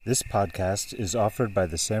This podcast is offered by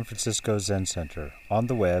the San Francisco Zen Center on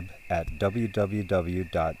the web at www.sfzc.org.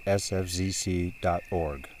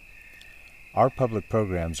 Our public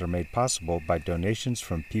programs are made possible by donations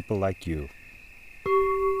from people like you.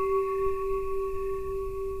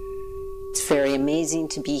 It's very amazing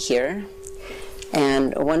to be here.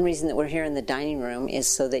 And one reason that we're here in the dining room is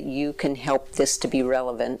so that you can help this to be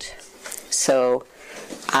relevant. So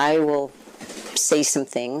I will say some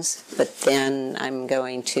things, but then I'm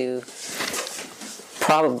going to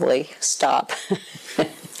probably stop.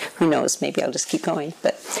 Who knows, maybe I'll just keep going.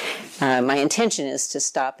 But my intention is to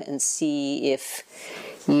stop and see if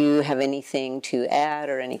you have anything to add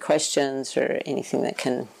or any questions or anything that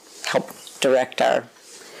can help direct our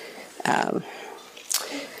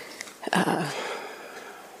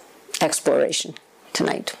exploration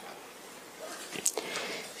tonight.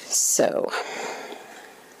 So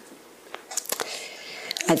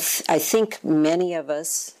I think many of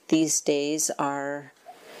us these days are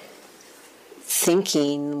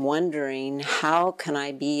thinking, wondering, how can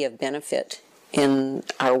I be of benefit in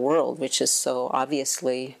our world, which is so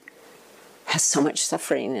obviously has so much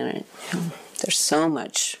suffering in it. There's so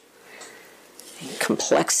much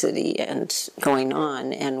complexity and going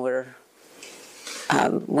on, and we're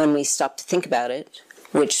when we stop to think about it,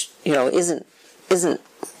 which isn't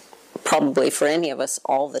probably for any of us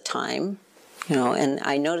all the time. And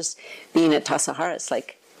I noticed being at Tassajara, it's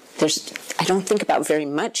like I don't think about very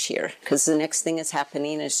much here because the next thing is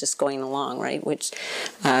happening, it's just going along, right?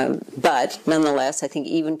 But nonetheless, I think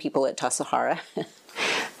even people at Tassajara,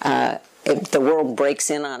 the world breaks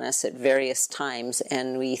in on us at various times,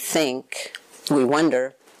 and we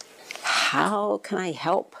wonder, how can I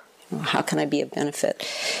help? How can I be of benefit?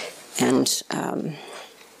 And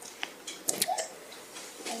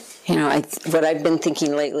what I've been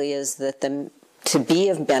thinking lately is that to be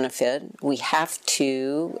of benefit, we have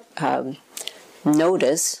to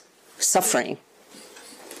notice suffering.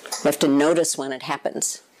 We have to notice when it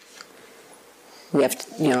happens. We have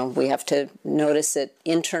to notice it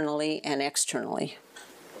internally and externally.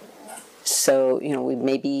 So, we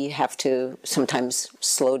maybe have to sometimes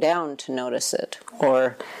slow down to notice it,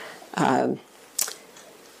 or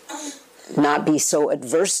not be so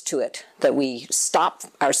adverse to it that we stop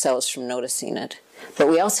ourselves from noticing it. But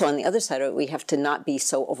we also, on the other side of it, we have to not be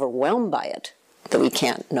so overwhelmed by it that we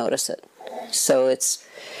can't notice it. So it's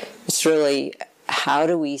really, how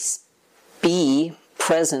do we be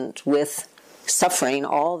present with suffering,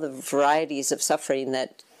 all the varieties of suffering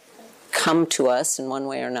that come to us in one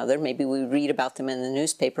way or another. Maybe we read about them in the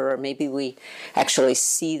newspaper, or maybe we actually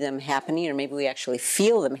see them happening, or maybe we actually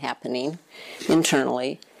feel them happening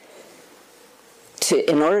internally.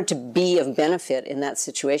 In order to be of benefit in that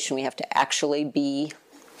situation, we have to actually be.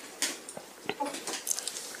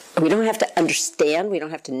 We don't have to understand. We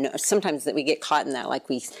don't have to know. Sometimes that we get caught in that, like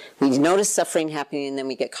we notice suffering happening, and then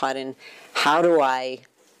we get caught in,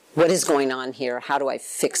 what is going on here? How do I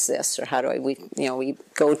fix this? Or how do we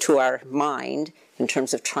go to our mind in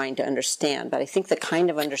terms of trying to understand. But I think the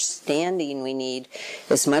kind of understanding we need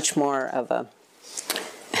is much more of a,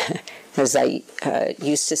 as I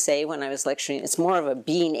used to say when I was lecturing, it's more of a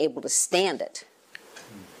being able to stand it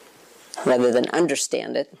rather than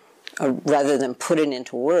understand it, or rather than put it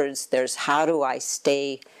into words. There's how do I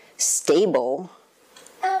stay stable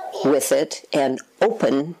with it and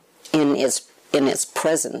open in its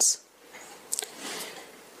presence,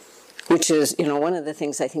 which is, one of the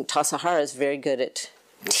things I think Tassajara is very good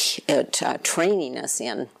at training us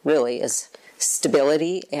in, really, is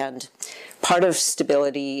stability. And part of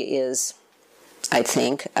stability is, I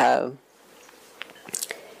think,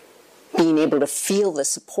 being able to feel the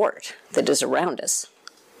support that is around us.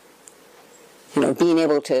 Being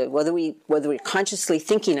able to, whether we're consciously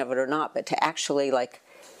thinking of it or not, but to actually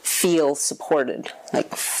feel supported,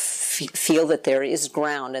 feel that there is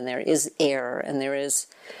ground, and there is air, and there is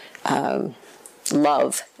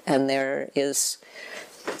love, and there is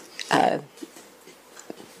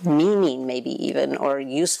meaning, maybe even, or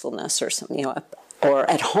usefulness, or something, or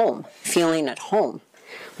at home, feeling at home,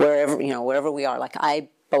 wherever we are. I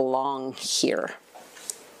belong here,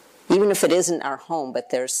 even if it isn't our home. But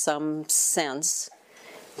there's some sense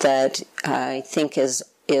that I think is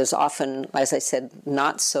often, as I said,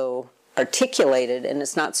 not so articulated, and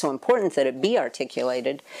it's not so important that it be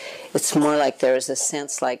articulated. It's more like there's a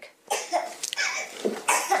sense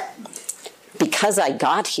because I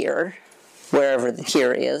got here, wherever the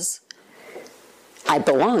here is, I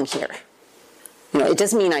belong here. It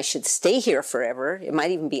doesn't mean I should stay here forever. It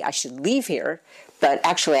might even be I should leave here, but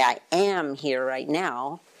actually I am here right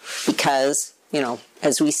now because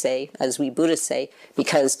as we Buddhists say,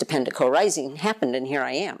 because dependent co-arising happened and here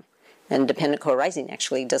I am. And dependent co-arising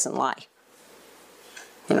actually doesn't lie.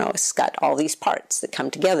 It's got all these parts that come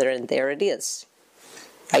together and there it is.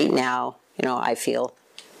 Right now, I feel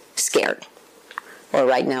scared. Or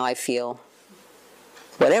right now I feel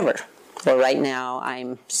whatever. Or right now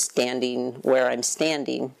I'm standing where I'm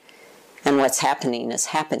standing and what's happening is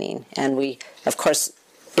happening. And we, of course,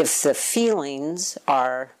 if the feelings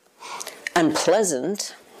are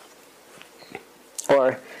unpleasant,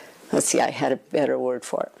 or let's see, I had a better word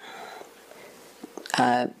for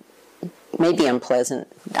it. Maybe unpleasant.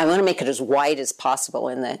 I want to make it as wide as possible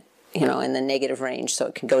in the negative range, so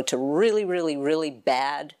it can go to really, really, really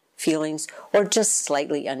bad feelings or just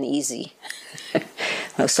slightly uneasy.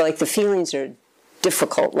 So like the feelings are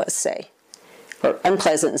difficult, let's say, or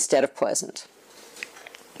unpleasant instead of pleasant.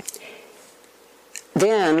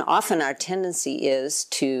 Then often our tendency is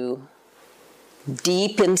to,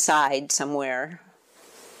 deep inside somewhere,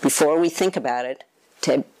 before we think about it,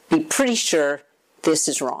 to be pretty sure this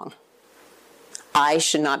is wrong. I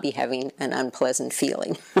should not be having an unpleasant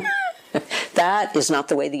feeling. That is not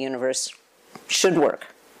the way the universe should work.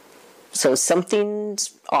 So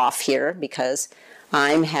something's off here because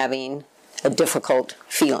I'm having a difficult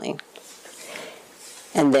feeling.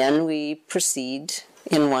 And then we proceed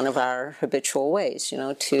in one of our habitual ways,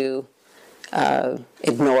 to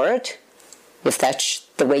ignore it. If that's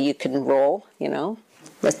the way you can roll,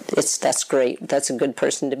 that's great. That's a good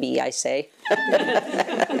person to be, I say.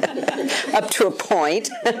 Up to a point.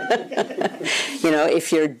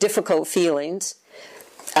 If your difficult feelings,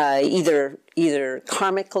 either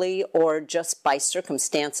karmically or just by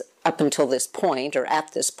circumstance up until this point or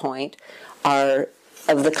at this point, are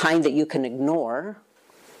of the kind that you can ignore,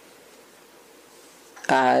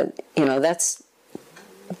 that's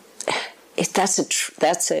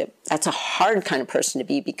a hard kind of person to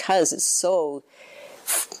be because it's so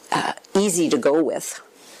easy to go with,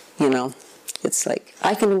 It's like,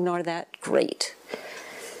 I can ignore that, great.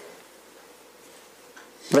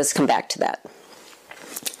 Let's come back to that.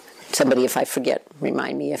 Somebody, if I forget,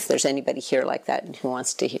 remind me if there's anybody here like that who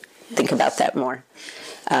wants to think about that more.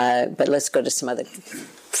 But let's go to some other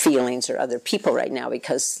feelings or other people right now,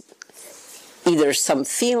 because either some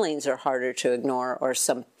feelings are harder to ignore or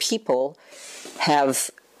some people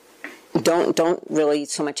don't really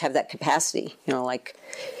so much have that capacity. Like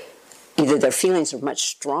either their feelings are much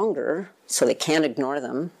stronger, so they can't ignore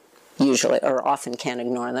them, usually, or often can't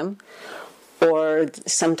ignore them, or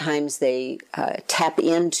sometimes they tap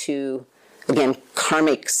into, again,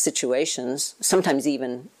 karmic situations, sometimes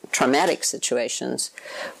even traumatic situations,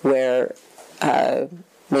 where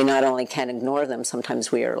we not only can't ignore them,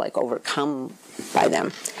 sometimes we are like overcome by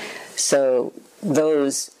them. So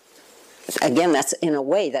those, again, that's a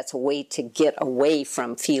way to get away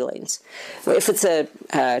from feelings. If it's a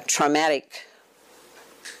traumatic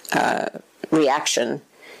reaction,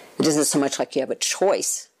 it isn't so much like you have a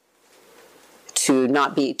choice to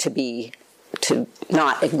not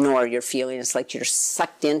ignore your feelings. It's like you're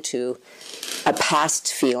sucked into a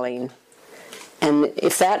past feeling. And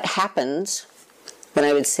if that happens, then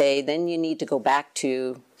I would say then you need to go back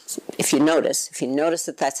to, if you notice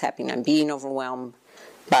that that's happening, I'm being overwhelmed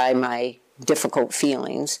by my difficult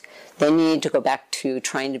feelings, then you need to go back to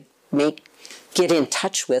trying to get in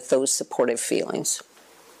touch with those supportive feelings.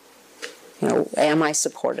 Am I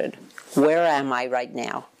supported? Where am I right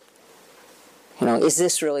now? Is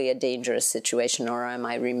this really a dangerous situation, or am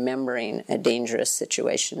I remembering a dangerous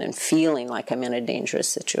situation and feeling like I'm in a dangerous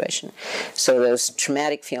situation? So those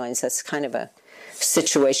traumatic feelings, that's kind of a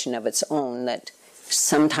situation of its own that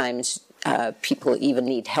sometimes people even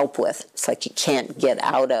need help with. It's like you can't get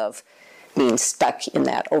out of being stuck in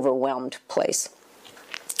that overwhelmed place.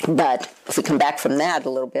 But if we come back from that a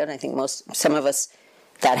little bit, I think some of us,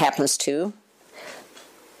 that happens too.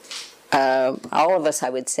 All of us, I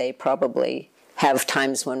would say, probably have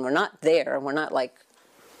times when we're not there, we're not like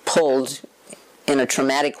pulled in a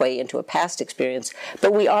traumatic way into a past experience,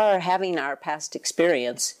 but we are having our past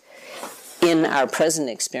experience in our present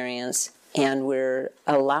experience, and we're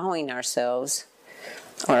allowing ourselves,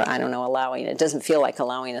 or I don't know, allowing, it doesn't feel like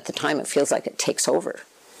allowing at the time, it feels like it takes over.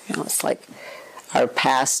 It's like our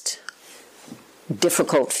past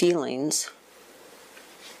difficult feelings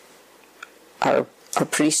are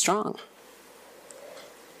pretty strong.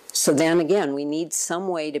 So then again, we need some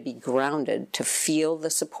way to be grounded, to feel the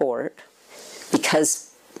support,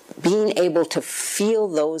 because being able to feel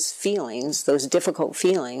those feelings, those difficult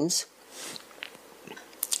feelings,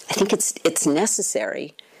 I think it's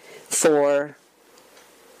necessary for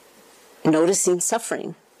noticing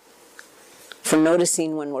suffering. for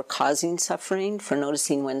noticing when we're causing suffering, for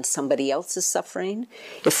noticing when somebody else is suffering.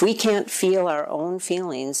 If we can't feel our own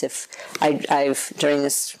feelings, if I've during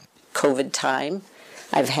this COVID time,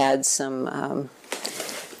 I've had some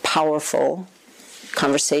powerful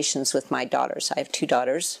conversations with my daughters. I have 2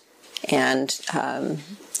 daughters, and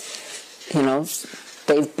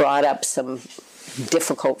they've brought up some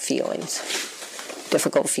difficult feelings,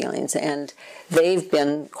 and they've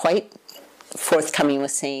been quite forthcoming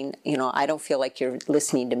with saying, I don't feel like you're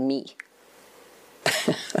listening to me.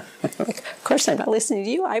 Of course I'm not listening to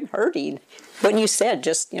you, I'm hurting. What you said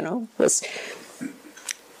just, was...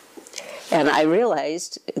 And I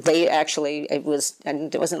realized it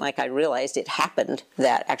wasn't like I realized, it happened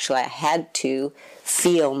that actually I had to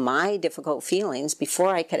feel my difficult feelings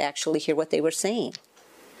before I could actually hear what they were saying.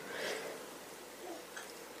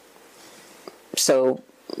 So,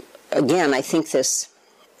 again, I think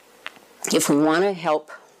if we want to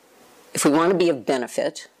help, if we want to be of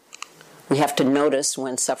benefit, we have to notice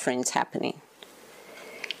when suffering's happening.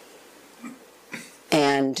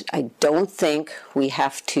 And I don't think we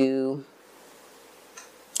have to...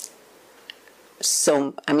 it's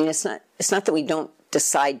not that we don't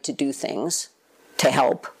decide to do things to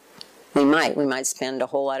help. We might spend a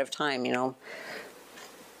whole lot of time,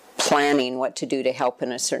 planning what to do to help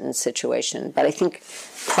in a certain situation. But I think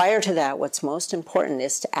prior to that, what's most important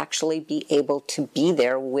is to actually be able to be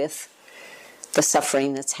there with the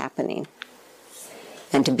suffering that's happening.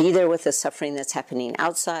 And to be there with the suffering that's happening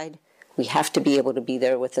outside, we have to be able to be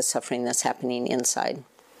there with the suffering that's happening inside.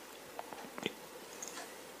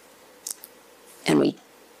 And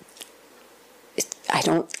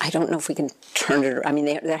I don't know if we can turn it. I mean,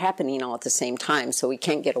 they're happening all at the same time, so we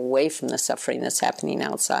can't get away from the suffering that's happening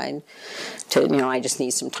outside. I just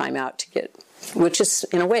need some time out to get, which is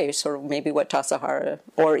in a way sort of maybe what Tassajara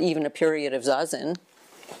or even a period of Zazen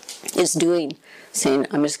is doing, saying,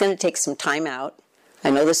 I'm just going to take some time out. I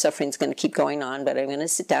know the suffering's going to keep going on, but I'm going to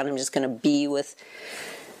sit down. I'm just going to be with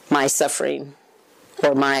my suffering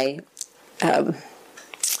or my.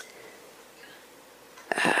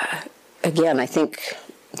 Again, I think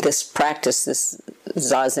this practice, this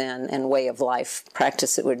Zazen and way of life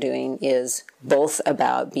practice that we're doing is both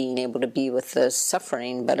about being able to be with the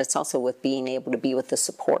suffering, but it's also with being able to be with the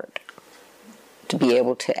support, to be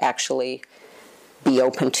able to actually be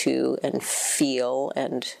open to and feel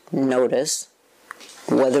and notice,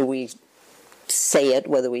 whether we say it,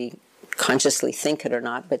 whether we consciously think it or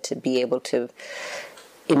not, but to be able to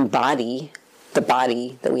embody the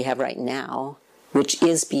body that we have right now, which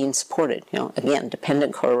is being supported. Again,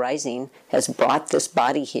 dependent co-arising has brought this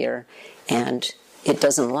body here, and it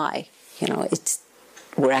doesn't lie.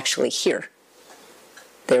 We're actually here.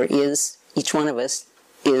 Each one of us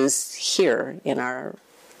is here in our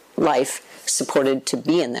life, supported to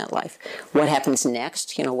be in that life. What happens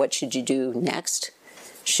next? What should you do next?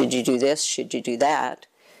 Should you do this? Should you do that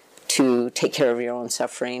to take care of your own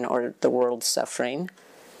suffering or the world's suffering?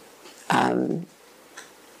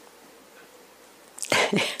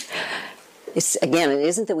 It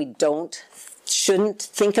isn't that we shouldn't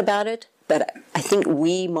think about it, but I think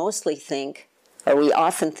we mostly think, or we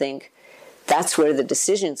often think, that's where the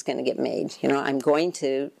decision's going to get made. I'm going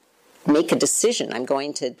to make a decision. I'm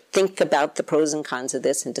going to think about the pros and cons of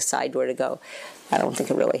this and decide where to go. I don't think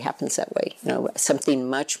it really happens that way. Something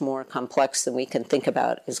much more complex than we can think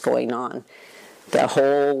about is going on. The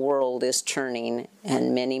whole world is turning,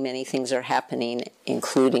 and many, many things are happening,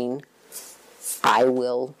 including I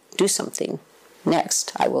will do something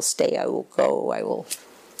next. I will stay, I will go, I will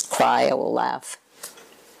cry, I will laugh.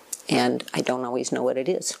 And I don't always know what it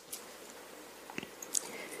is.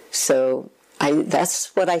 So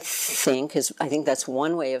that's what I think that's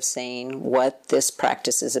one way of saying what this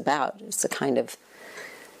practice is about. It's a kind of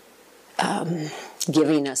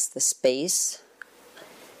giving us the space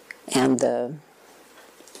and the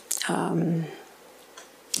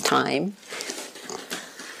time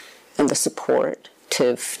and the support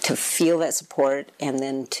to feel that support, and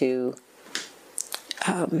then to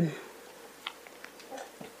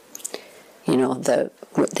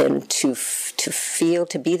feel,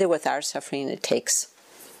 to be there with our suffering. It takes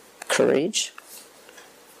courage,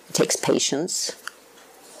 it takes patience,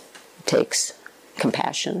 it takes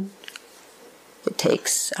compassion, it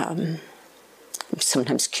takes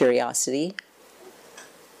sometimes curiosity.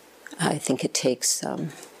 I think it takes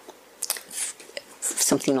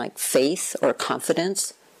something like faith or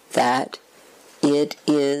confidence that it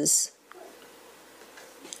is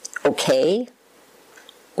okay,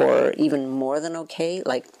 or even more than okay,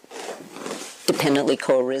 like dependently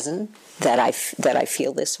co-arisen, that I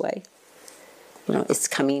feel this way. It's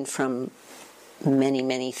coming from many,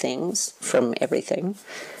 many things from everything.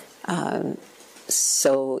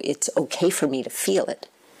 So it's okay for me to feel it,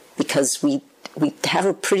 because we have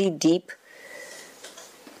a pretty deep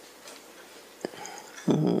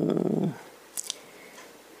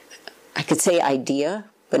I could say idea,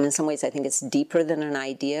 but in some ways I think it's deeper than an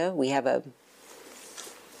idea. We have a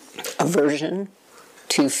aversion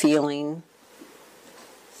to feeling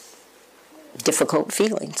difficult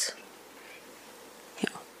feelings. You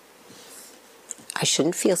know, I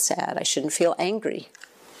shouldn't feel sad. I shouldn't feel angry.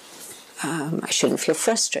 I shouldn't feel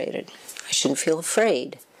frustrated. I shouldn't feel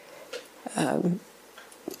afraid.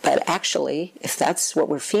 But actually, if that's what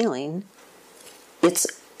we're feeling, it's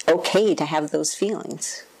okay to have those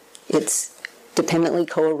feelings. It's dependently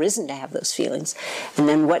co-arisen to have those feelings. And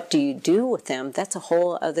then what do you do with them? That's a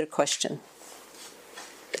whole other question.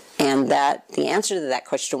 And that the answer to that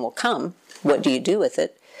question will come. What do you do with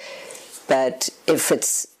it? But if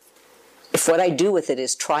what I do with it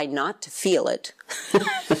is try not to feel it,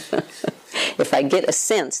 if I get a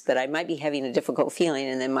sense that I might be having a difficult feeling,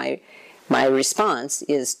 and then my response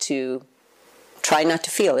is to try not to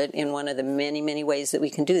feel it in one of the many, many ways that we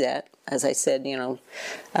can do that. As I said,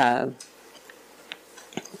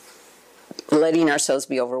 letting ourselves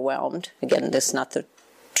be overwhelmed. Again, this is not the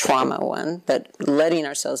trauma one, but letting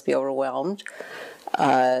ourselves be overwhelmed,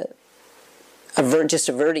 just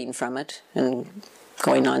averting from it and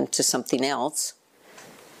going on to something else.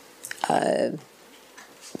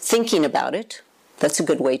 Thinking about it, that's a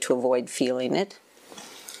good way to avoid feeling it.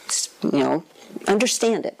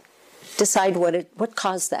 Understand it. Decide what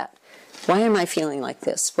caused that. Why am I feeling like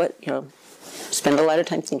this? Spend a lot of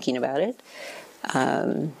time thinking about it.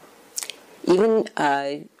 Even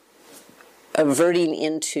averting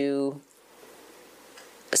into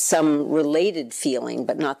some related feeling,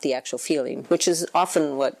 but not the actual feeling, which is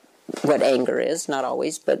often what anger is, not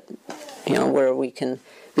always, but where we can,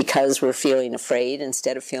 because we're feeling afraid,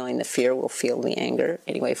 instead of feeling the fear, we'll feel the anger.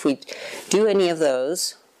 Anyway, if we do any of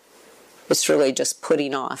those, it's really just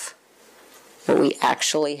putting off what we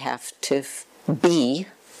actually have to be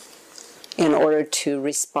in order to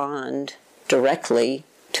respond directly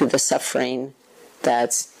to the suffering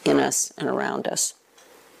that's in us and around us.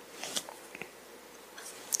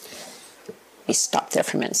 Let me stop there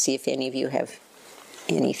for a minute and see if any of you have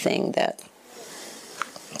anything that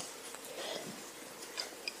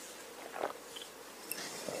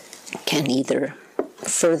can either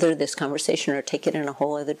further this conversation or take it in a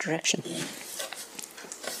whole other direction.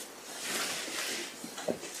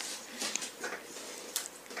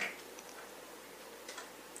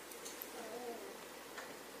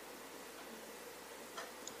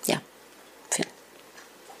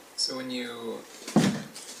 So when you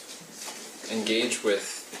engage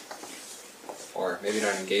with, or maybe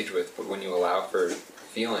not engage with, but when you allow for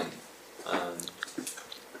feeling,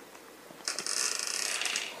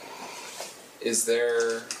 is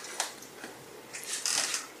there,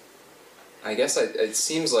 I guess it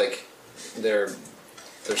seems like there's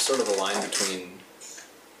sort of a line between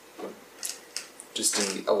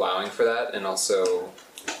just allowing for that and also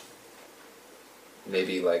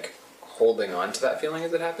maybe like holding on to that feeling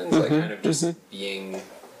as it happens, like kind of just being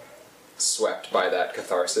swept by that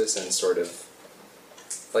catharsis and sort of,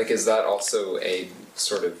 like, is that also a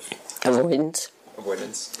sort of avoidance?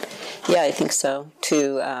 Yeah, I think so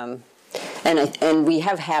too. And we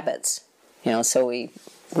have habits, so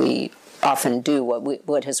we often do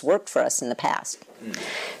what has worked for us in the past.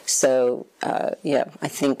 So I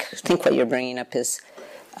think what you're bringing up is.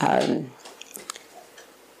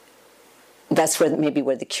 That's where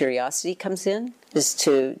the curiosity comes in, is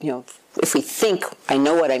to, if we think I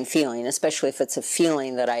know what I'm feeling, especially if it's a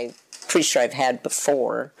feeling that I'm pretty sure I've had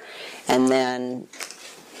before, and then,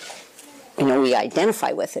 we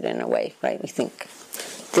identify with it in a way, right? We think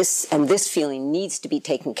this feeling needs to be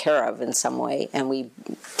taken care of in some way, and we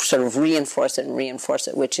sort of reinforce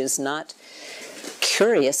it, which is not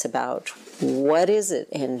curious about what is it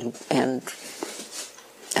and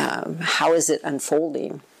how is it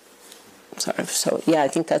unfolding. So I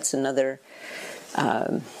think that's another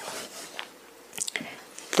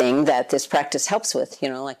thing that this practice helps with.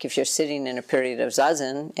 Like if you're sitting in a period of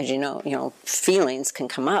zazen, as you know, feelings can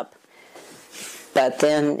come up, but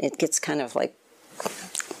then it gets kind of like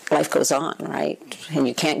life goes on, right? And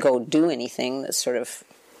you can't go do anything. That's sort of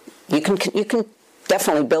you can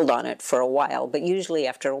definitely build on it for a while, but usually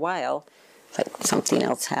after a while, like something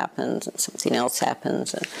else happens, and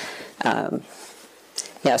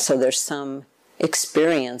so there's some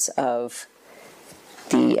experience of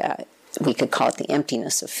the, we could call it the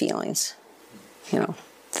emptiness of feelings,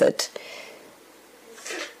 that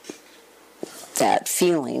that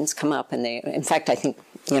feelings come up, and they, in fact, I think,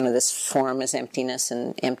 this form is emptiness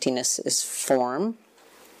and emptiness is form.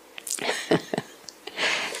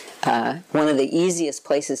 One of the easiest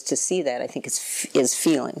places to see that, I think, is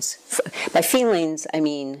feelings. By feelings, I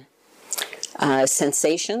mean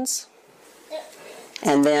sensations,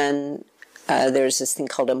 and then there's this thing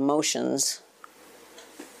called emotions,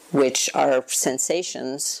 which are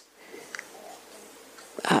sensations,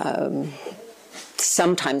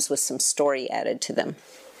 sometimes with some story added to them,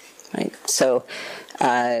 right? So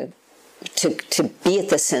to be at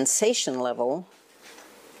the sensation level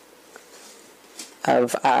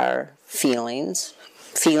of our feelings,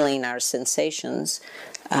 feeling our sensations,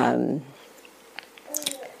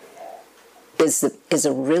 is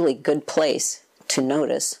a really good place to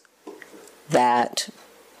notice that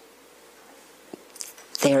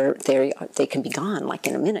they can be gone like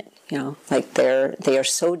in a minute. Like they are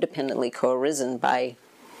so dependently co-arisen by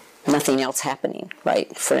nothing else happening,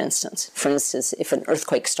 right? For instance, if an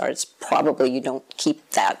earthquake starts, probably you don't keep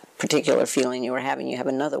that particular feeling you were having, you have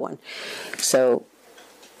another one. So,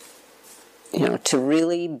 to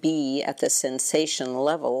really be at the sensation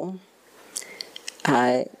level,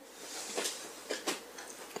 the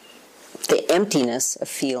emptiness of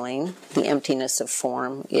feeling, the emptiness of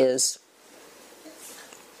form is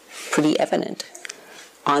pretty evident.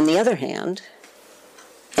 On the other hand,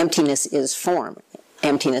 emptiness is form.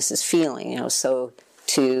 Emptiness is feeling, so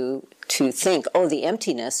to think, the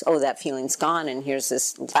emptiness, that feeling's gone, and here's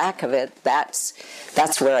this lack of it, that's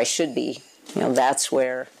where I should be. That's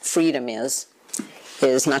where freedom is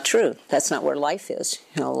not true. That's not where life is.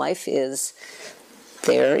 Life is,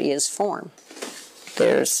 there is form.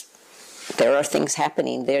 There are things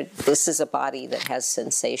happening. This is a body that has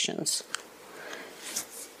sensations.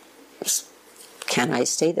 Can I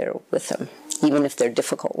stay there with them, even if they're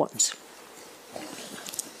difficult ones?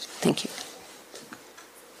 Thank you.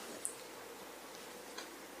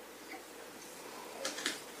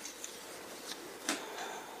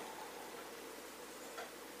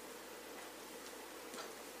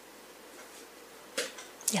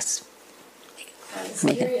 Yes. I was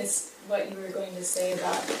curious what you were going to say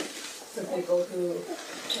about the people who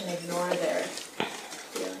can ignore their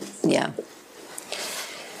feelings. Yeah.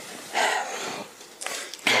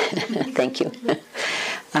 Thank you.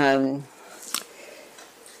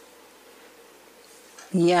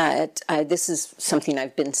 This is something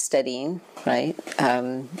I've been studying, right?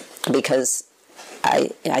 Because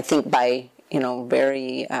I think by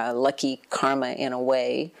very lucky karma in a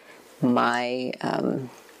way, my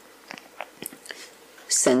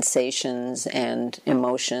sensations and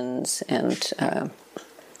emotions and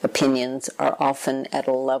opinions are often at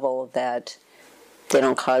a level that they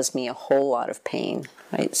don't cause me a whole lot of pain,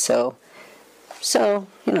 right? So it's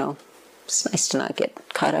nice to not get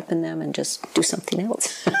caught up in them and just do something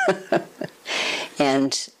else.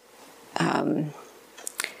 And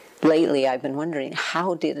lately I've been wondering,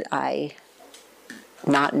 how did I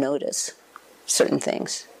not notice certain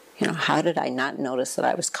things? How did I not notice that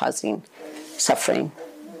I was causing suffering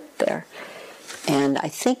there? And I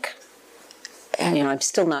think, I'm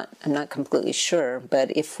not completely sure,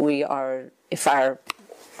 but if our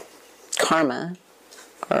karma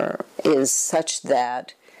is such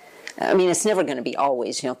that, it's never going to be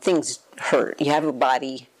always, things hurt. You have a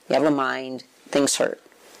body, you have a mind, things hurt.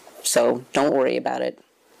 So don't worry about it.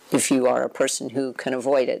 If you are a person who can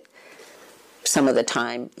avoid it some of the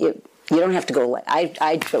time, you don't have to go,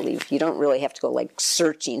 I believe, you don't really have to go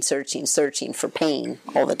searching for pain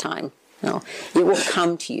all the time. No, it will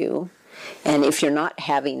come to you. And if you're not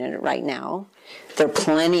having it right now, there are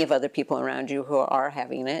plenty of other people around you who are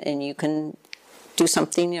having it, and you can do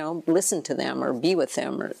something, listen to them or be with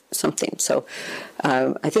them or something. So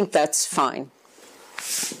I think that's fine.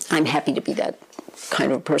 I'm happy to be that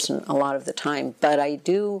kind of a person a lot of the time. But I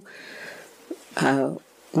do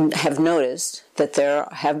have noticed that there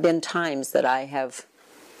have been times that I have,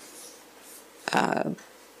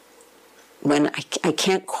 when I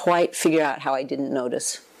can't quite figure out how I didn't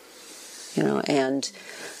notice, and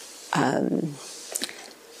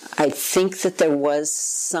I think that there was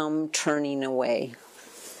some turning away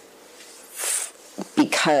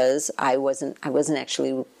because I wasn't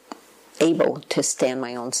actually able to stand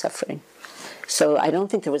my own suffering. So I don't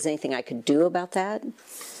think there was anything I could do about that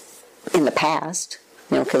in the past,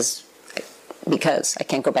 because I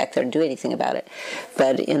can't go back there and do anything about it.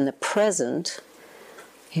 But in the present,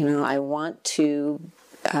 I want to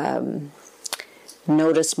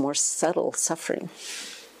notice more subtle suffering.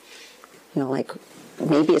 Like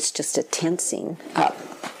maybe it's just a tensing up,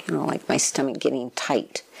 like my stomach getting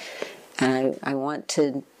tight. And I want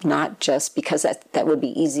to not just, because that would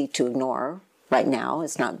be easy to ignore, right now.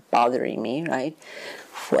 It's not bothering me, right?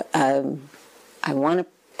 I want to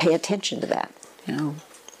pay attention to that, you know.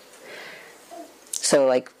 So,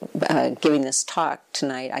 like, giving this talk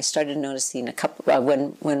tonight, I started noticing a couple,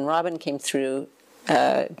 when Robin came through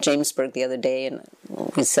Jamesburg the other day, and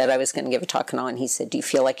we said I was going to give a talk and all, and he said, "Do you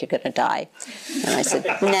feel like you're going to die?" And I said,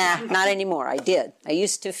 "Nah, not anymore. I did. I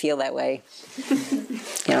used to feel that way.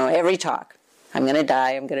 You know, every talk, I'm going to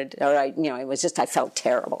die. I'm going to, or it was just I felt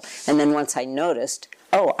terrible. And then once I noticed,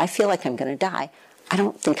 oh, I feel like I'm going to die. I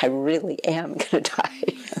don't think I really am going to die.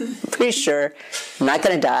 I'm pretty sure I'm not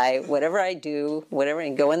going to die. Whatever I do, whatever,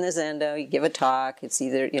 you go in the Zendo, you give a talk. It's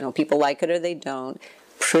either people like it or they don't.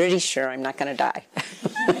 Pretty sure I'm not going to die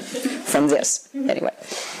from this anyway."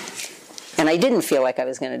 And I didn't feel like I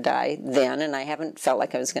was going to die then, and I haven't felt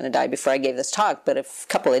like I was going to die before I gave this talk. But a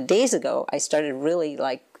couple of days ago, I started really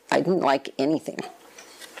I didn't like anything.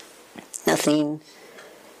 Nothing.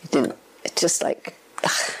 It's just like,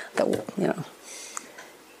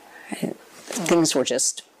 things were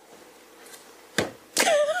just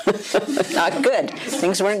not good.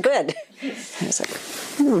 Things weren't good. I was like,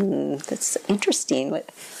 that's interesting.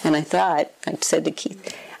 And I said to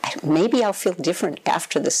Keith, maybe I'll feel different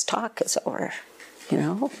after this talk is over.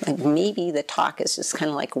 Like maybe the talk is just kind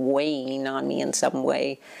of like weighing on me in some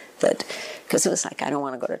way, because it was like, I don't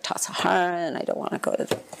want to go to Tassajara, and I don't want to go to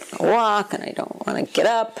a walk, and I don't want to get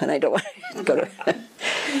up, and I don't want to go to...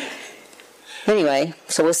 Anyway,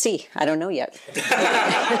 so we'll see. I don't know yet.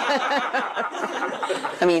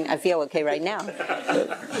 I mean, I feel okay right now.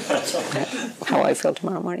 How I feel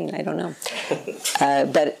tomorrow morning, I don't know.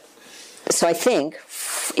 But so I think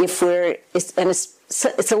if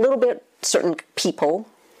it's a little bit certain people,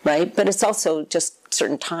 right? But it's also just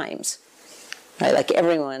certain times, right? Like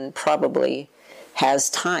everyone probably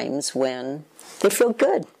has times when they feel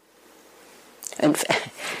good. And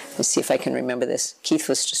let's see if I can remember this. Keith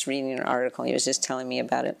was just reading an article. He was just telling me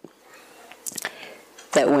about it.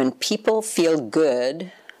 That when people feel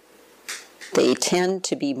good, they tend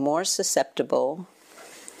to be more susceptible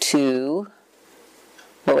to,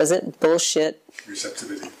 what was it? Bullshit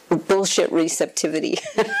receptivity.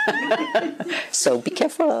 So be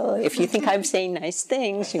careful. If you think I'm saying nice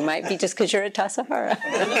things, you might be just because you're a Tassajara.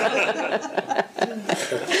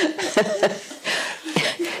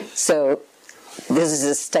 So this is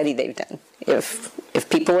a study they've done. If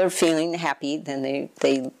people are feeling happy, then they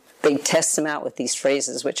test them out with these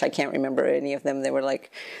phrases, which I can't remember any of them. They were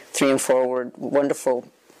like 3 and 4 wonderful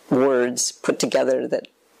words put together that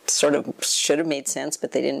sort of should have made sense,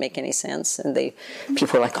 but they didn't make any sense. And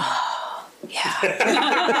people were like, oh, yeah. Yeah.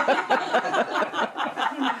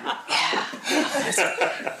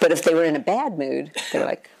 But if they were in a bad mood, they were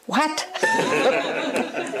like, what?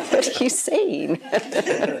 What are you saying?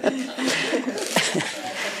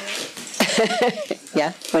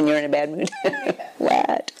 Yeah, when you're in a bad mood.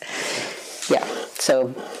 What? Yeah,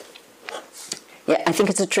 so, yeah, I think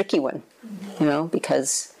it's a tricky one,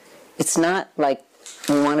 because it's not like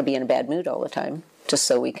we want to be in a bad mood all the time, just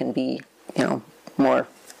so we can be, more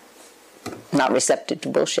not receptive to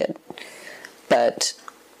bullshit. But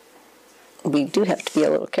we do have to be a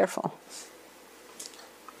little careful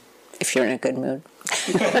if you're in a good mood.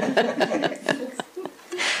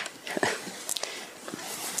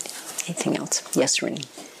 Anything else? Yes, Rini.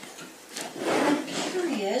 I'm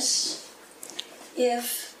curious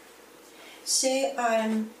if, say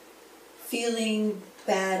I'm feeling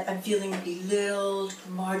bad, I'm feeling belittled,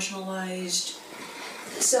 marginalized,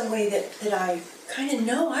 some way that I kind of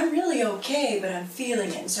know I'm really okay, but I'm feeling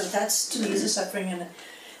it. And so that's, to me, is a suffering.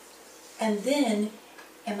 And then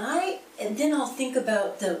I'll think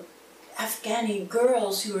about the Afghani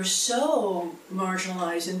girls who are so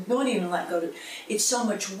marginalized and don't even let go. It's so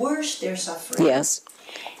much worse, their suffering. Yes.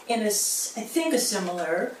 And I think a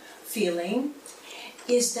similar feeling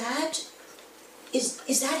is that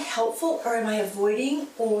helpful, or am I avoiding,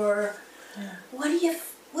 or what do you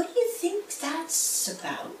think that's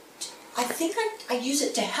about? I think I use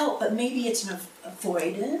it to help, but maybe it's an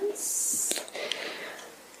avoidance.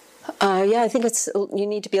 Yeah, I think you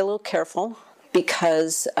need to be a little careful,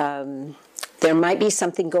 because there might be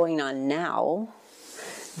something going on now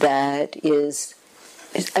that is,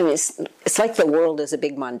 it's like the world is a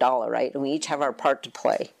big mandala, right? And we each have our part to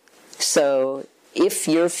play. So if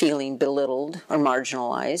you're feeling belittled or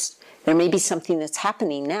marginalized, there may be something that's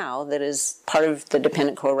happening now that is part of the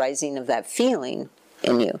dependent co-arising of that feeling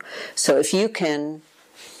in you. So if you can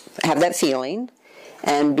have that feeling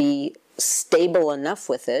and be stable enough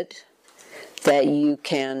with it that you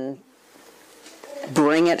can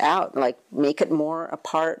bring it out, like make it more a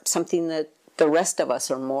part, something that the rest of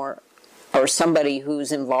us are more or somebody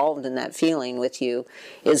who's involved in that feeling with you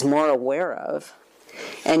is more aware of.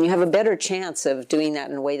 And you have a better chance of doing that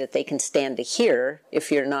in a way that they can stand to hear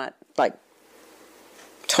if you're not like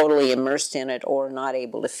totally immersed in it or not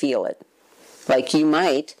able to feel it. Like you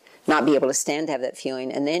might not be able to stand to have that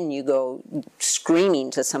feeling, and then you go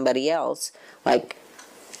screaming to somebody else, like,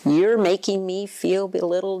 you're making me feel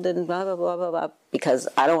belittled and blah, blah, blah, blah, blah, because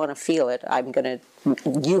I don't want to feel it.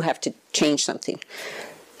 You have to change something.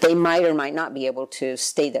 They might or might not be able to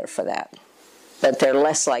stay there for that, but they're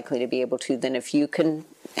less likely to be able to than if you can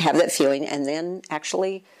have that feeling and then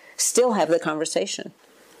actually still have the conversation.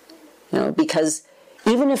 Because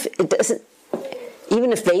even if it doesn't,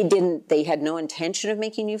 even if they had no intention of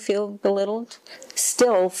making you feel belittled,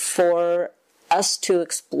 still for us to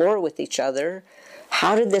explore with each other,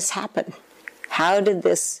 how did this happen? How did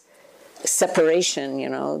this separation,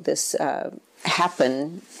 this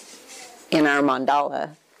happen in our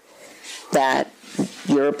mandala that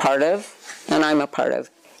you're a part of and I'm a part of?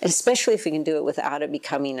 And especially if we can do it without it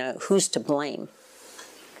becoming a who's to blame.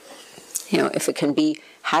 If it can be,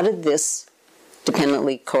 how did this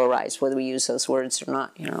dependently co-arise, whether we use those words or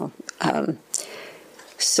not,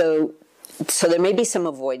 So there may be some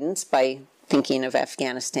avoidance by thinking of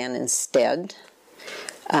Afghanistan instead.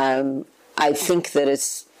 I think that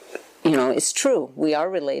it's true. We are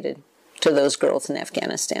related to those girls in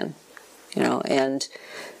Afghanistan, and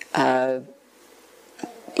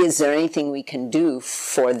is there anything we can do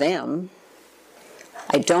for them?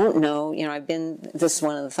 I don't know. This is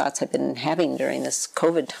one of the thoughts I've been having during this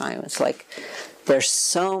COVID time. It's like, there's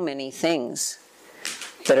so many things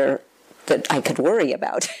that I could worry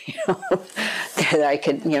about, that I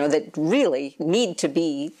could, that really need to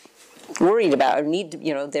be worried about,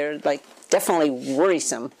 they're like definitely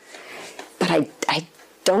worrisome. But I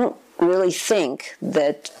don't really think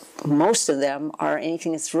that most of them are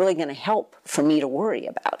anything that's really going to help for me to worry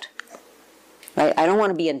about. Right? I don't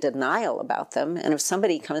want to be in denial about them. And if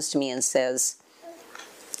somebody comes to me and says,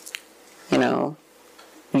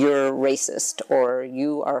 you're racist, or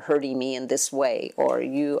you are hurting me in this way, or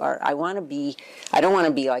I don't want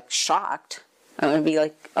to be like shocked. I want to be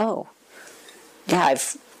like, oh, yeah,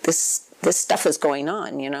 this stuff is going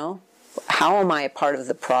on, How am I a part of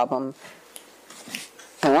the problem?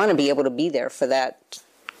 I want to be able to be there for that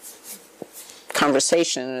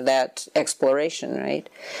conversation or that exploration, right?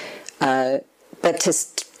 But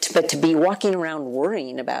to be walking around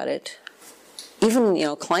worrying about it,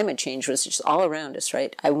 even, climate change was just all around us,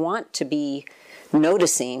 right? I want to be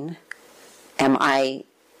noticing, am I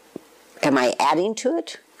adding to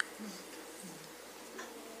it?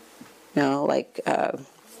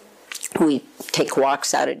 We take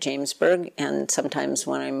walks out at Jamesburg, and sometimes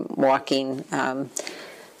when I'm walking, I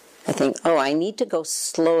think, I need to go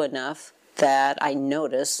slow enough that I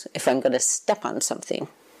notice if I'm going to step on something.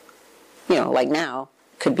 Like now,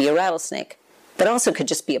 could be a rattlesnake, but also could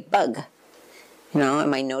just be a bug.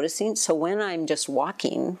 Am I noticing? So when I'm just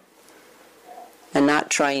walking and not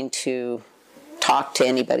trying to talk to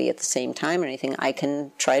anybody at the same time or anything, I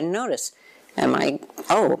can try to notice. Maybe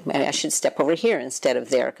I should step over here instead of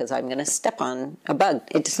there because I'm going to step on a bug.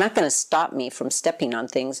 It's not going to stop me from stepping on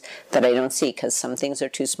things that I don't see because some things are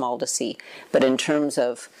too small to see. But in terms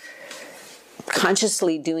of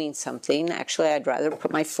consciously doing something, actually I'd rather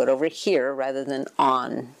put my foot over here rather than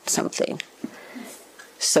on something.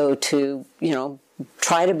 So to,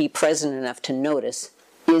 try to be present enough to notice,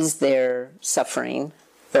 is there suffering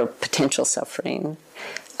or potential suffering?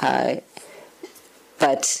 But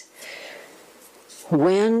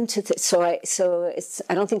when to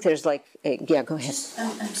I don't think there's like go ahead.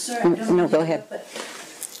 I'm sorry. I don't No, go ahead. But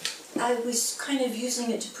I was kind of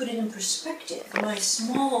using it to put it in perspective. My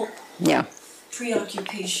small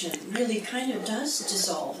preoccupation really kind of does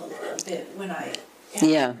dissolve a little bit when I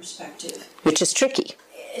have perspective, which is tricky.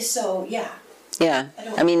 So yeah.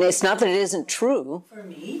 It's not that it isn't true for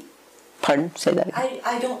me. Pardon? Say that again.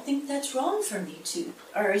 I don't think that's wrong for me to,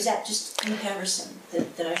 or is that just comparison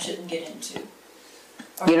that I shouldn't get into?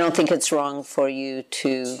 You don't think it's wrong for you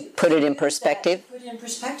to put it in perspective? Put it in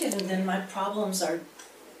perspective, and then my problems are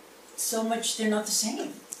so much, they're not the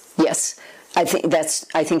same. Yes. I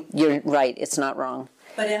think you're right. It's not wrong.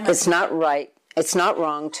 But it's not right. It's not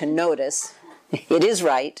wrong to notice. It is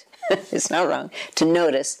right. It's not wrong to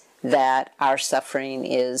notice that our suffering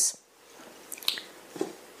is,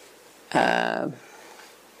 in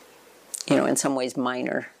some ways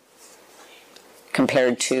minor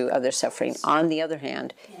compared to other suffering. On the other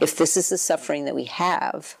hand, if this is the suffering that we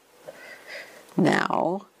have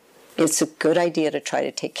now, it's a good idea to try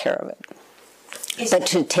to take care of it. But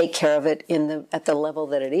to take care of it at the level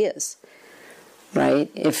that it is. right?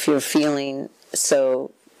 If you're feeling,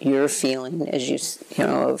 so you're feeling, as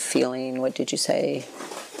feeling, what did you say?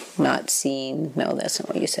 Not seeing, no, that's not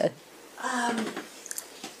what you said.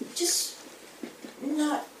 Just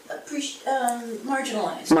not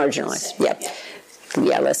marginalized. Marginalized,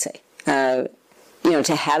 yeah, let's say.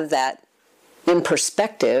 To have that in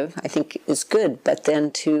perspective, I think is good, but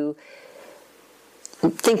then to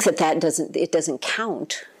think that it doesn't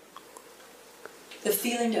count. The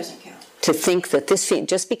feeling doesn't count. To think that this feeling,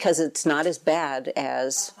 just because it's not as bad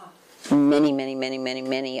as many, many, many, many,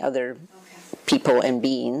 many other people and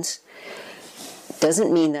beings,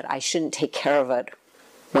 doesn't mean that I shouldn't take care of it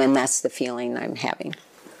when that's the feeling I'm having.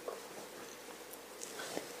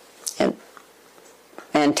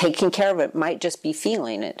 And taking care of it might just be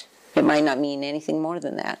feeling it. It might not mean anything more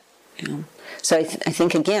than that. So I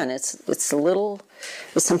think again, it's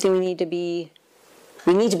something we need to be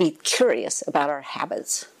curious about our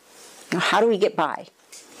habits. How do we get by?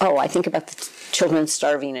 Oh, I think about the children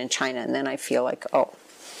starving in China, and then I feel like, oh,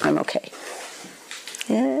 I'm okay.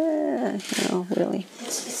 Yeah, really.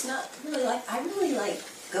 It's not really I really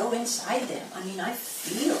go inside them. I mean, I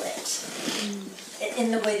feel it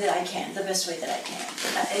in the way that I can, the best way that I can.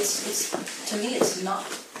 It's to me, it's not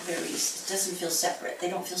it doesn't feel separate. They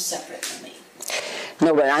don't feel separate from me.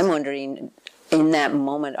 No, but I'm wondering, in that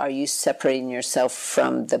moment, are you separating yourself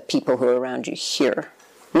from the people who are around you here?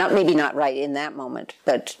 Maybe not right in that moment,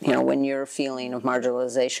 but when your feeling of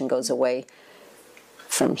marginalization goes away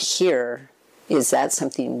from here, is that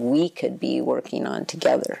something we could be working on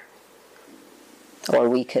together? Or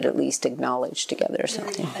we could at least acknowledge together or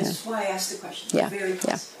something. That's why I asked the question. Yeah. Very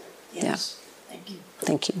close. Yeah. Yes. Yeah. Thank you.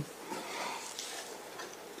 Thank you.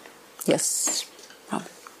 Yes, Rob.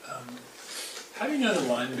 How do you know the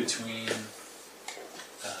line between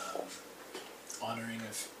honoring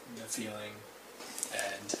the feeling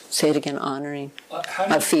and say it again? Honoring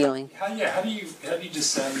a feeling. How do you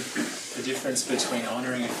discern the difference between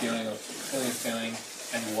honoring a feeling or feeling a feeling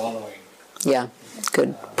and wallowing? Yeah,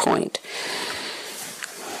 good point.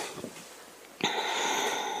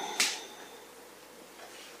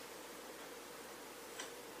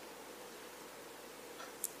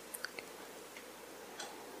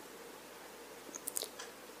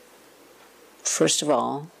 First of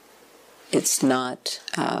all, it's not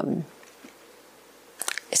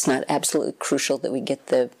absolutely crucial that we get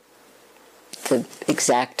the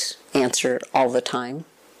exact answer all the time.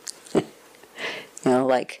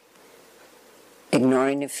 Like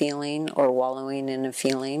ignoring a feeling or wallowing in a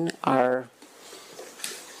feeling are,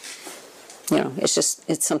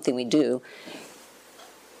 it's something we do.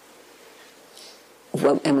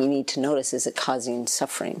 And we need to notice, is it causing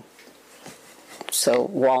suffering? So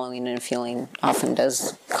wallowing in a feeling often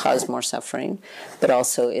does cause more suffering, but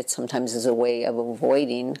also it sometimes is a way of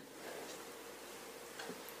avoiding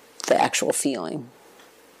the actual feeling.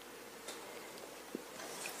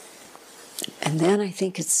 And then I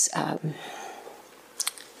think it's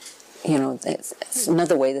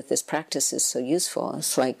another way that this practice is so useful.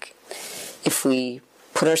 It's like if we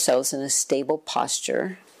put ourselves in a stable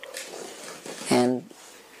posture and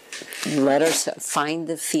let ourselves find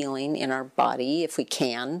the feeling in our body if we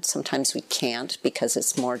can. Sometimes we can't because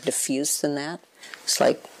it's more diffuse than that. It's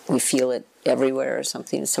like we feel it everywhere or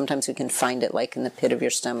something. Sometimes we can find it like in the pit of your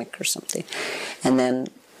stomach or something. And then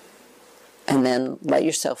let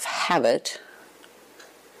yourself have it.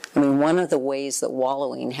 I mean, one of the ways that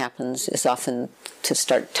wallowing happens is often to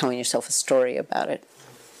start telling yourself a story about it.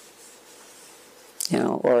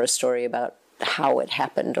 Or a story about how it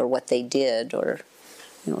happened or what they did or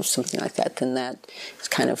something like that, then that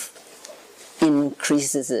kind of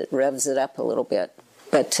increases it, revs it up a little bit.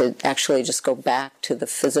 But to actually just go back to the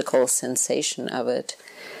physical sensation of it,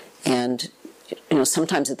 and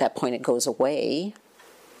sometimes at that point it goes away,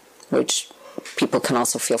 which people can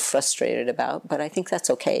also feel frustrated about, but I think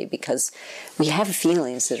that's okay because we have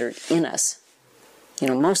feelings that are in us.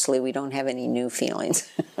 Mostly we don't have any new feelings.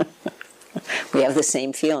 We have the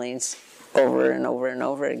same feelings over and over and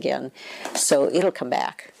over again. So it'll come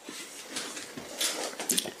back.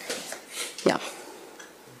 Yeah.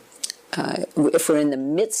 If we're in the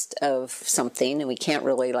midst of something and we can't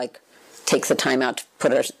really take the time out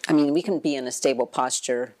to we can be in a stable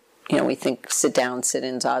posture. We think sit down, sit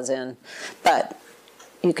in zazen, but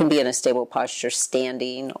you can be in a stable posture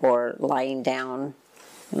standing or lying down.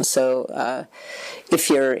 And so if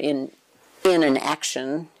you're in an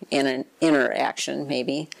action, in an inner action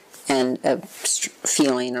maybe, and a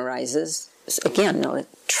feeling arises, again,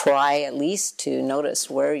 try at least to notice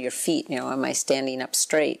where your feet, am I standing up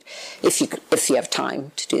straight? If you have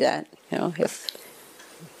time to do that,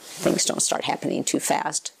 things don't start happening too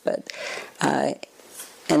fast. But and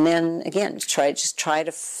then again, try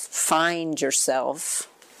to find yourself.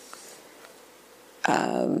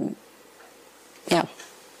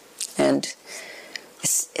 And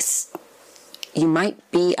it's you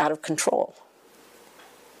might be out of control.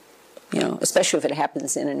 Especially if it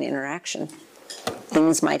happens in an interaction.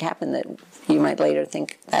 Things might happen that you might later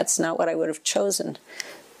think, that's not what I would have chosen.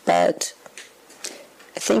 But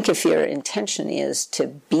I think if your intention is to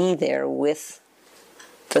be there with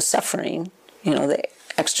the suffering, the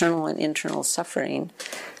external and internal suffering,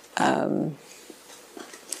 you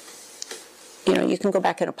can go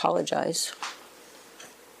back and apologize.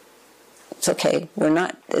 It's okay.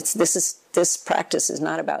 This practice is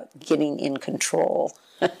not about getting in control.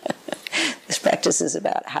 This practice is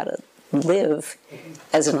about how to live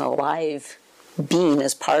as an alive being,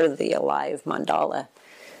 as part of the alive mandala,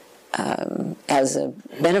 as a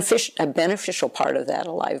beneficial part of that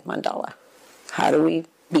alive mandala. How do we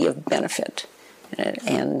be of benefit?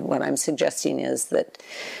 And what I'm suggesting is that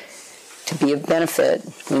to be of benefit,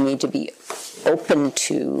 we need to be open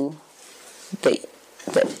to the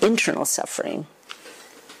internal suffering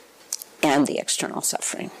and the external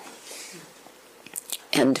suffering.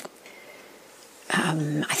 And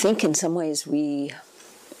I think in some ways we,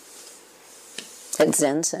 at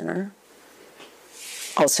Zen Center,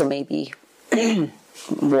 also maybe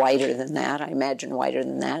wider than that, I imagine wider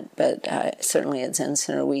than that, but certainly at Zen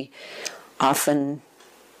Center we often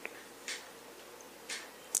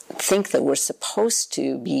think that we're supposed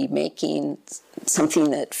to be making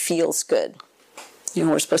something that feels good.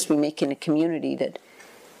 We're supposed to be making a community that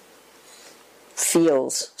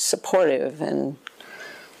feels supportive and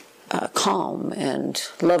calm and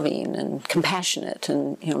loving and compassionate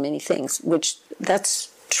and many things, which that's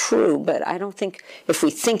true, but I don't think if we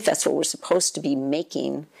think that's what we're supposed to be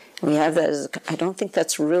making, we have that I don't think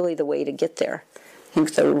that's really the way to get there. I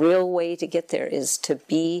think the real way to get there is to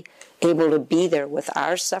be able to be there with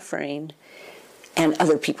our suffering and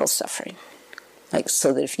other people's suffering.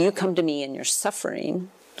 So that if you come to me and you're suffering,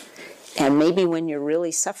 and maybe when you're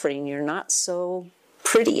really suffering, you're not so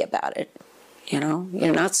pretty about it.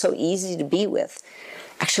 You're not so easy to be with.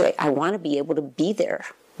 Actually, I want to be able to be there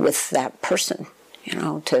with that person,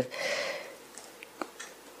 to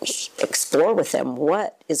explore with them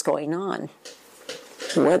what is going on.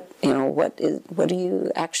 What are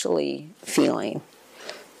you actually feeling?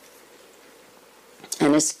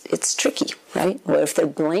 And it's tricky, right? What if they're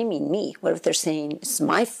blaming me? What if they're saying it's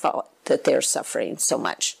my fault that they're suffering so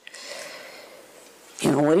much?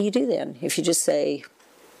 What do you do then? If you just say,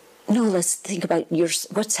 no, let's think about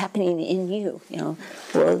what's happening in you.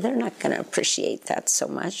 Well, they're not going to appreciate that so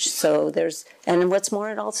much. And what's more,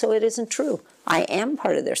 it isn't true. I am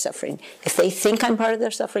part of their suffering. If they think I'm part of their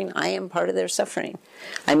suffering, I am part of their suffering.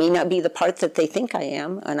 I may not be the part that they think I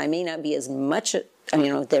am, and I may not be as much.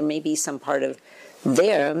 There may be some part of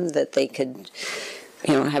them that they could,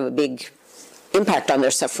 have a big impact on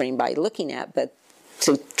their suffering by looking at, but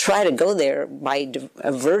to try to go there by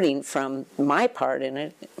averting from my part in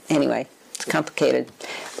it. Anyway, it's complicated.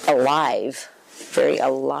 Very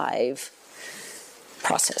alive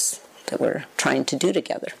process that we're trying to do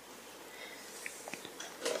together.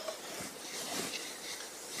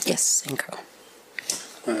 Yes, Inko.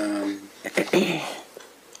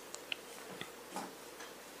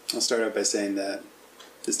 I'll start out by saying that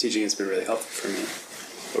this teaching has been really helpful for me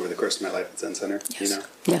over the course of my life at Zen Center. Yes.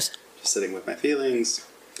 Yes. Just sitting with my feelings,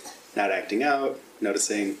 not acting out,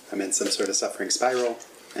 noticing I'm in some sort of suffering spiral,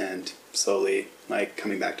 and slowly,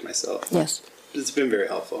 coming back to myself. Yes. It's been very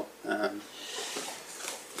helpful. And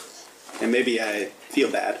maybe I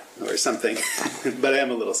feel bad or something, but I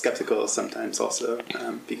am a little skeptical sometimes also,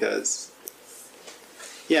 because,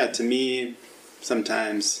 to me,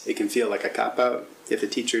 sometimes it can feel like a cop-out if a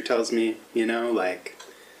teacher tells me,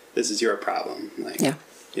 this is your problem.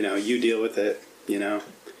 You deal with it,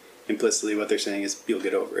 implicitly what they're saying is you'll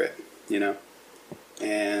get over it,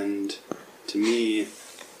 And to me,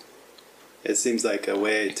 it seems like a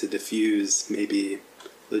way to diffuse maybe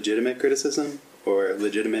legitimate criticism or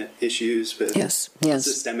legitimate issues with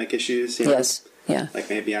systemic issues. Yes. Yeah.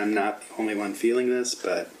 Maybe I'm not the only one feeling this,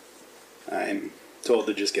 but I'm told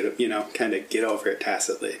to just kind of get over it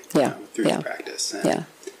tacitly through the practice. And,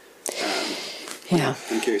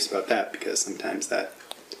 I'm curious about that because sometimes that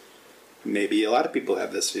maybe a lot of people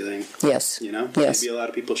have this feeling. Yes. Maybe a lot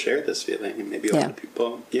of people share this feeling, and maybe a lot of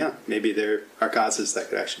people, maybe there are causes that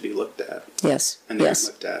could actually be looked at. Yes. And they aren't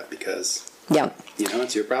looked at because,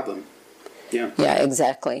 it's your problem. Yeah. Yeah,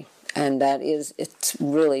 exactly. And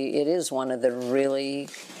it is one of the really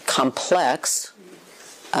complex,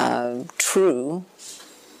 true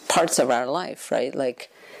parts of our life, right?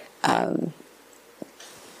 Like,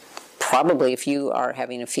 probably if you are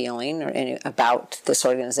having a feeling about this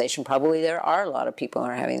organization, probably there are a lot of people who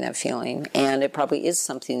are having that feeling, and it probably is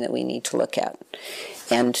something that we need to look at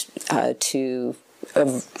and to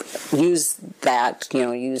use that,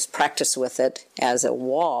 use practice with it as a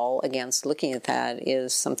wall against looking at that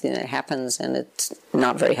is something that happens, and it's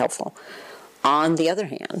not very helpful. On the other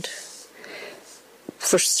hand,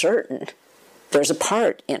 for certain, there's a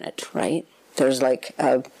part in it, right? There's like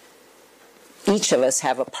each of us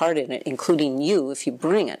have a part in it, including you, if you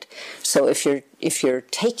bring it. So if you're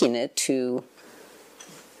taking it to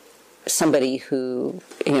somebody who,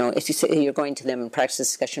 if you say you're going to them in practice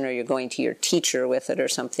discussion, or you're going to your teacher with it or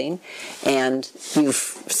something, and you've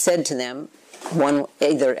said to them, one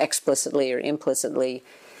either explicitly or implicitly,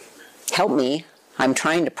 help me, I'm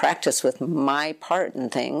trying to practice with my part in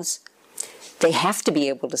things, they have to be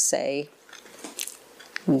able to say,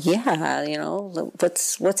 yeah,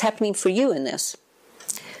 what's happening for you in this?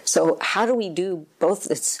 So how do we do both?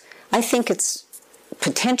 I think it's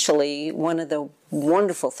potentially one of the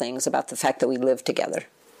wonderful things about the fact that we live together,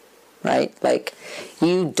 right? Like,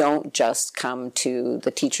 you don't just come to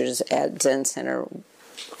the teachers at Zen Center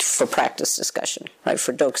for practice discussion, right,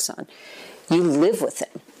 for Dokusan. You live with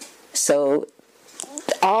them. So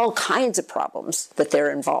all kinds of problems that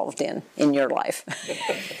they're involved in your life.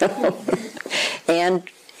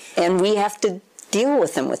 and we have to deal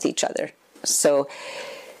with them with each other. So,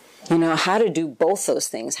 how to do both those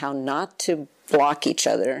things, how not to block each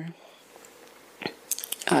other,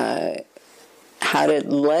 how to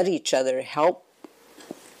let each other help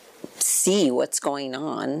see what's going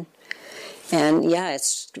on. And yeah,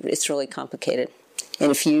 it's really complicated.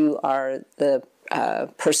 And if you are the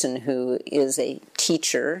person who is a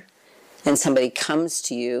teacher and somebody comes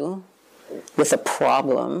to you with a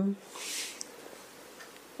problem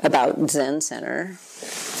about Zen Center,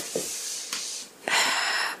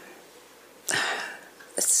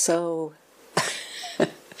 it's so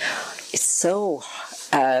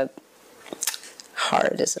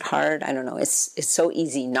hard. Is it hard? I don't know. It's so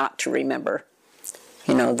easy not to remember,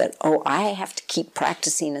 that, I have to keep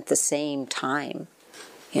practicing at the same time.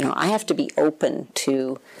 I have to be open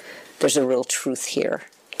to, there's a real truth here.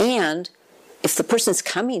 And if the person's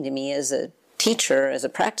coming to me as a teacher, as a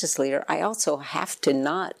practice leader, I also have to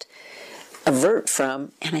not avert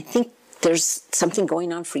from, and I think there's something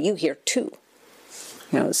going on for you here too.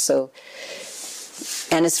 So,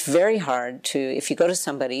 and it's very hard to, if you go to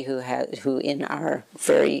somebody who in our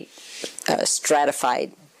very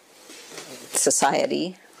stratified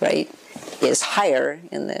society, right, is higher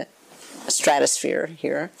in the stratosphere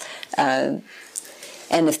here, and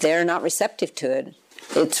if they're not receptive to it,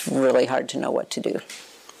 it's really hard to know what to do.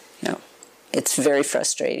 It's very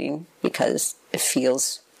frustrating because it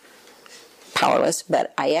feels powerless.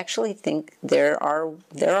 But I actually think there are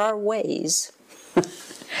ways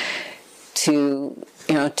to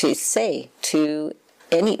say to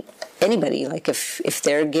anybody, like if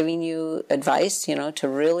they're giving you advice, to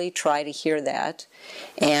really try to hear that,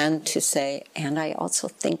 and to say, and I also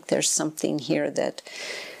think there's something here that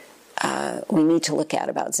we need to look at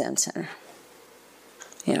about Zen Center.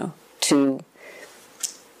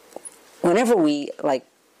 Whenever we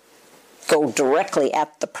go directly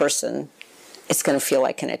at the person, it's going to feel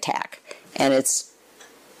like an attack, and it's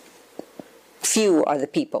few are the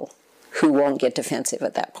people who won't get defensive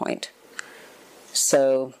at that point.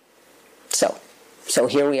 So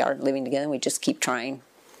here we are living together. We just keep trying,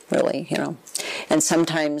 really, And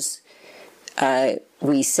sometimes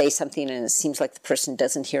we say something and it seems like the person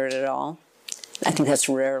doesn't hear it at all. I think that's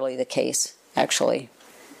rarely the case, actually,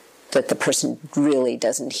 that the person really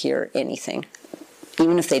doesn't hear anything,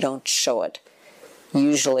 even if they don't show it.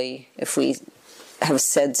 Usually, if we have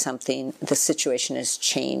said something, the situation has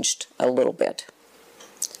changed a little bit.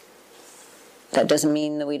 That doesn't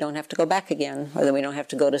mean that we don't have to go back again, or that we don't have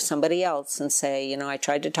to go to somebody else and say, I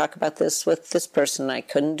tried to talk about this with this person, I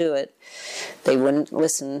couldn't do it. They wouldn't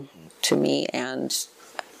listen to me, and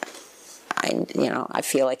I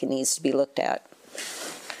feel like it needs to be looked at.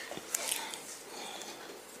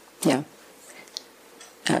 Yeah.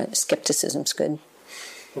 Skepticism's good.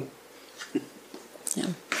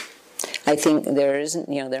 Yeah. I think there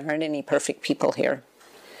aren't any perfect people here,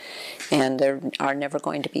 and there are never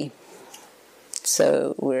going to be.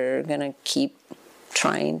 So we're going to keep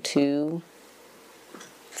trying to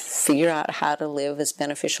figure out how to live as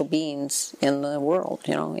beneficial beings in the world,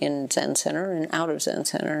 in Zen Center and out of Zen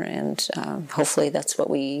Center. And hopefully that's what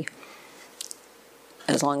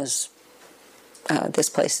as long as this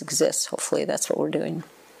place exists, hopefully that's what we're doing.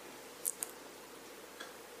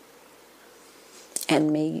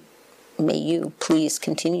 and may you please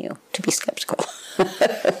continue to be skeptical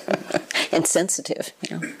and sensitive.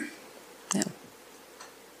 Yeah.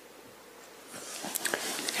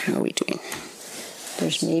 How are we doing?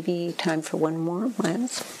 There's maybe time for one more,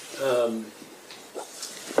 Miles. I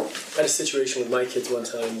had a situation with my kids one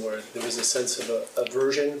time where there was a sense of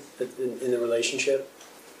aversion in the relationship,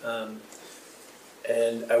 and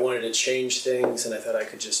I wanted to change things, and I thought I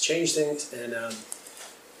could just change things, and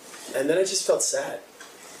then I just felt sad,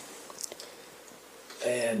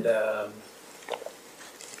 and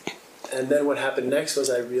then what happened next was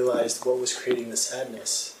I realized what was creating the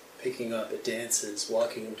sadness: picking up at dances,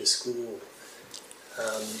 walking him to school,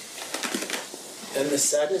 and the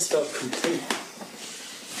sadness felt complete.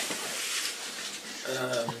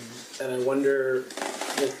 And I wonder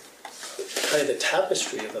the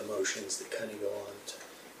tapestry of emotions that kind of go on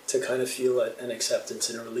to kind of feel an acceptance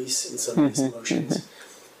and a release in some of these emotions,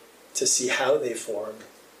 to see how they form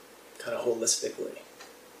kind of holistically.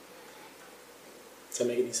 Does that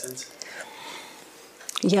make any sense?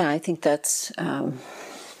 Yeah, I think that's,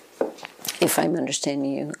 if I'm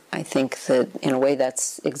understanding you, I think that in a way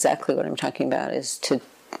that's exactly what I'm talking about, is to,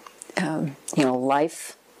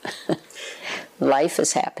 life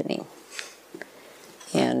is happening.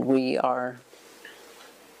 And we are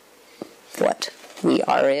what? We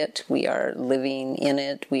are it. We are living in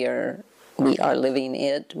it. We are living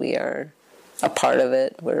it. We are a part of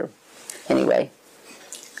it. Anyway.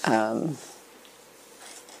 And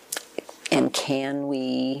can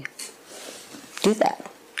we do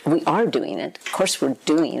that? We are doing it. Of course we're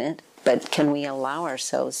doing it, but can we allow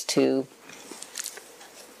ourselves to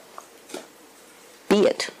be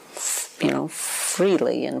it,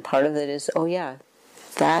 freely? And part of it is,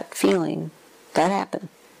 that feeling, that happened.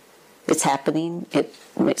 It's happening.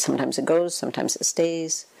 Sometimes it goes, sometimes it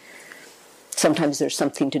stays. Sometimes there's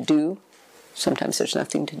something to do. Sometimes there's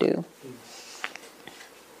nothing to do.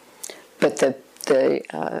 But the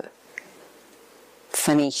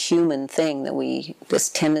funny human thing this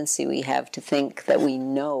tendency we have to think that we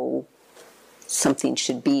know something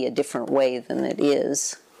should be a different way than it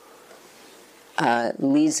is,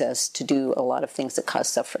 leads us to do a lot of things that cause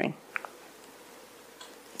suffering.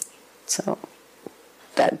 So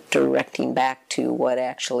that directing back to what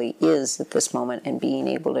actually is at this moment and being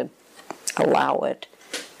able to allow it,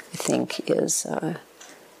 I think, is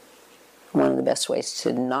one of the best ways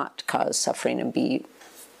to not cause suffering and be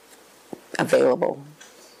available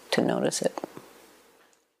to notice it.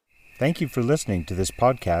 Thank you for listening to this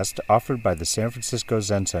podcast offered by the San Francisco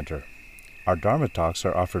Zen Center. Our Dharma talks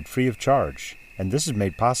are offered free of charge, and this is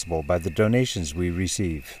made possible by the donations we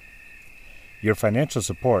receive. Your financial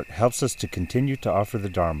support helps us to continue to offer the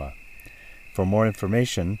Dharma. For more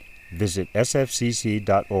information, visit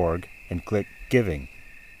sfcc.org and click Giving.